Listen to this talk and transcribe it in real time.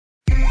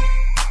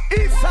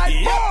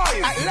Eastside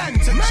Boyz,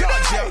 Atlanta,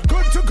 Georgia,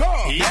 good to go.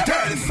 Yeah,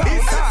 dirty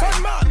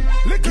Southside man,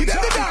 look at the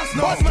dance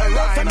now. Busta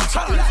Rhymes and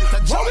Atlanta,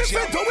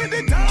 Georgia, give them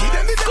the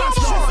dance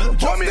now.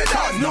 Jump the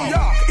dance, New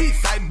York,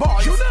 Eastside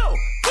Boyz, you know.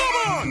 Come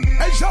on,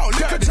 hey yo,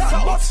 look at that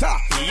Busta.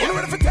 You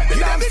ready for take the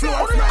dance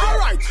floor?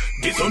 Alright,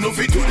 this one of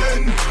it to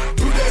them,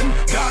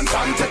 dance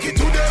and take it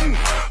to them,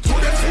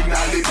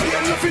 signal the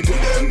plane, you fit to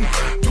them,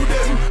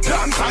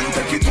 dance and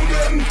take it to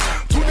them,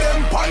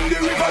 pon the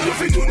river, you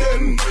fit to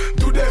them,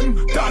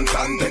 dance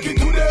and take it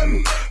to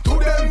them,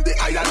 the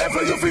higher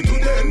level, you fit to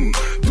them,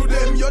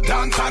 you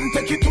dance and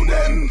take it to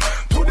them,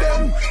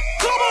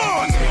 come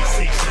on,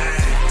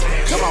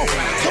 come on,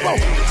 come on,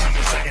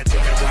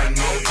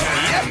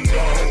 yeah.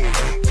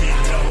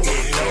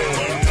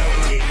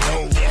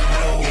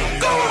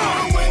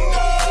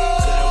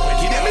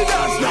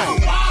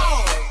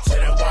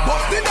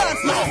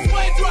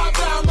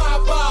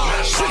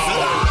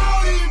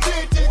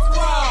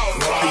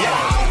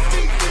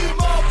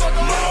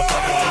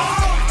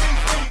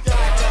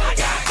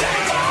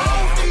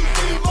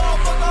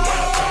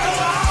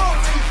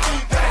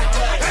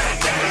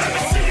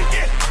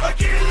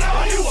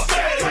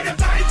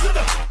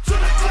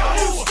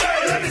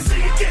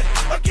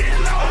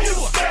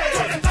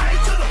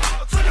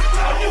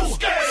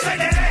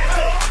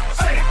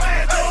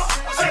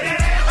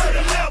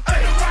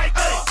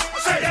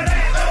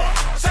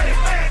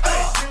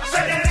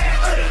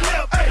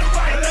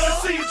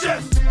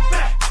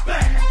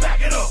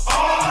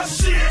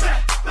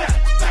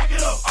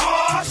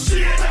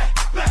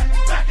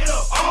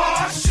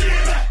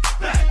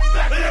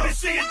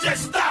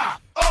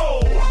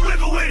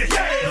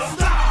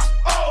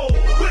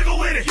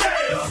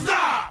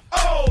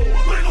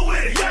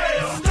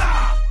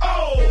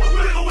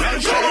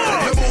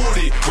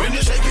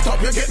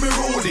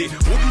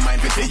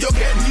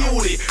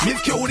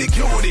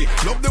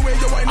 Love the way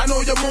you whine, I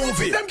know you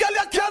move it. Them girl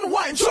you can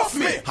whine, trust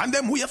me. And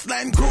them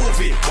waistline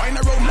groovy, whine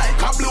around like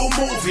a blue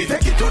movie.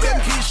 Take it to them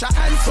Keisha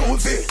and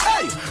Susie.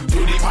 Hey, to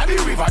the paddy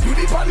river,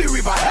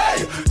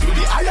 hey. To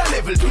the higher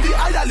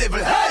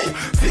level, hey.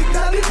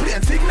 Signal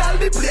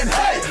the plane,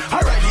 hey.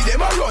 Alright, give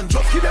them a run,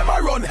 just give them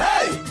a run,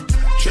 hey.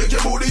 Shake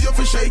your booty, you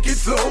fi shake it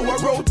slow. I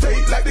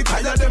rotate like the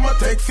tire, them a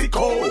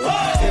Texaco.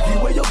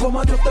 Everywhere you go,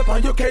 man, just step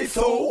on your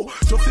queso.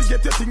 Just to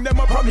get your thing, them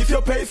a promise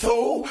you pay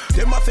so.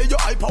 Them a say you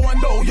hyper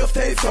and now you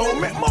stay so.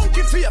 Make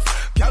monkey face,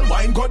 girl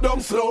wine go down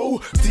slow.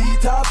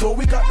 Tita, so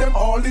we got them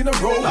all in a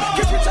row.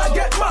 Get rich and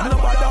get mad,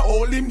 nobody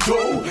hold him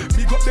Joe.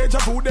 Big up Deja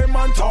Vu, them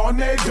and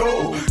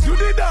Tornado. Do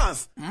the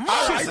dance,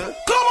 alright,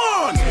 come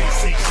on. 3,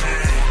 6,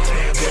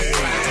 9, 10,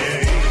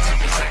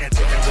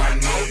 1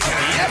 more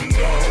time.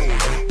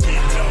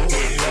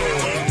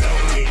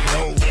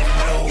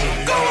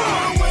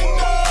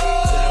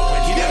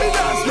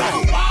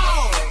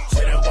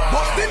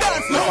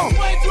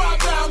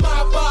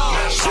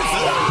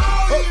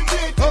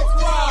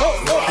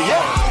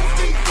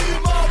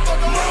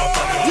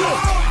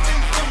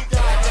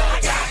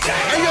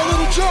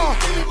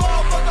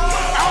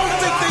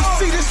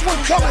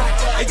 Coming.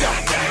 Hey, yo,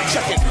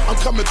 check it. I'm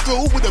coming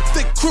through with a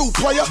thick crew,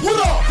 player.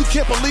 What up? You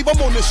can't believe I'm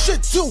on this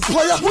shit too,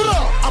 player. What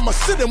up? I'ma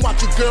sit and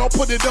watch your girl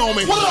put it on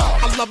me. What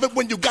up? I love it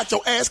when you got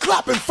your ass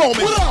clapping for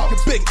me. What up? Your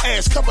big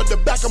ass covered the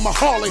back of my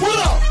Harley. What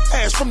up?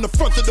 Ass from the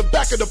front to the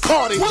back of the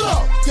party. What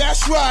up?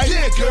 That's right.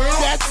 Yeah, girl.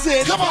 That's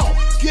it. Come on.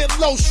 Get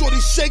low,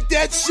 shorty. Shake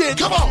that shit.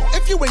 Come on.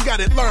 If you ain't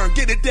got it, learn.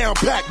 Get it down,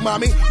 pack,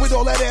 mommy. With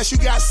all that ass you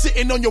got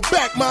sitting on your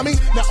back, mommy.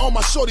 Now all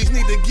my shorties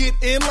need to get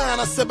in line.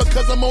 I said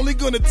because I'm only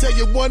gonna tell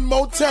you one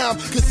more time.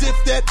 Cause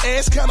if that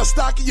ass kinda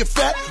stocky, you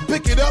fat,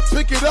 pick it up,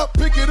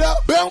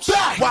 bounce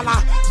back. While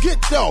I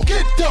get dough,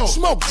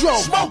 smoke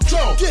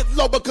dough, get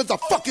low because I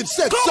fucking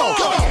said so.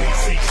 Come on.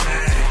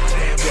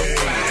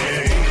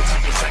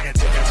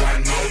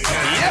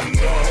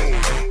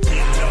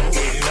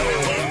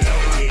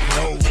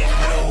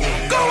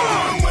 Go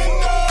on.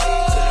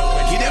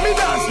 Give them me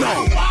dance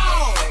now.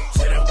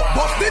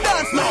 Bust the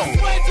dance now.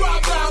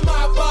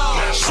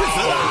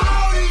 Shizzle.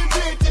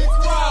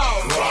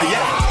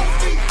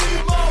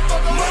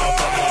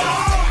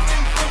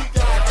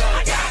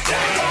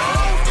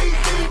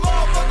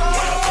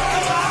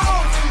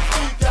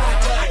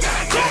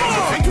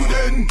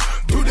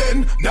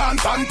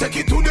 Dance and take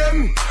it to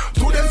them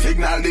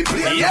signal the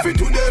plane, yep. You fit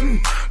to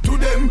them,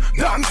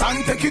 dance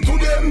and take it to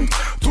them,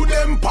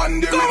 pon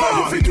the river,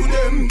 you fit to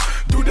them,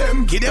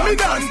 give them a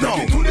dance now,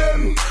 to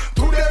them,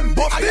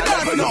 bust the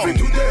dance now, you fit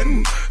to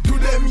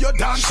them, you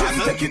dance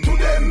and take it to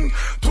them,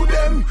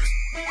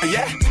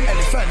 yeah,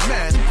 Elephant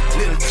Man,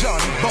 Lil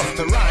Jon,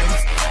 Busta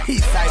Rhymes,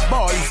 Eastside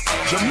Boyz,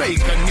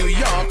 Jamaica, New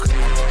York,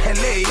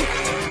 LA,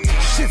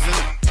 Shizzle,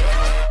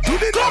 do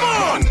the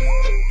dance,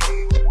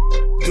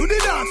 do the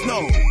dance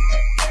now.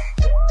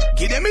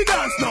 Give them a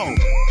dance now.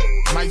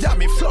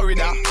 Miami,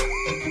 Florida.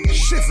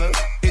 Shizzle,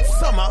 it's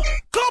summer.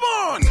 Come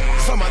on!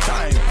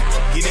 Summertime.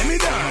 Give them a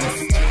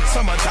dance.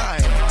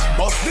 Summertime.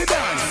 Bust the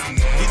dance.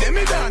 Give them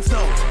a dance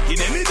now. Give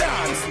them a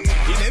dance.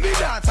 Give them a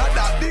dance. I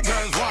that the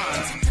girls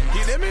want.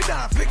 Give them a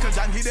dance. Little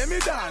John, give them a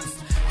dance.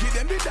 Give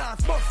them the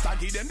dance. Busta,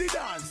 give them the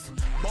dance.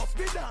 Bust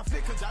the dance,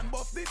 little John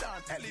buff the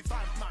dance.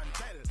 Elephant man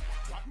tell,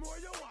 what more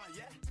you want,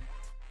 yeah?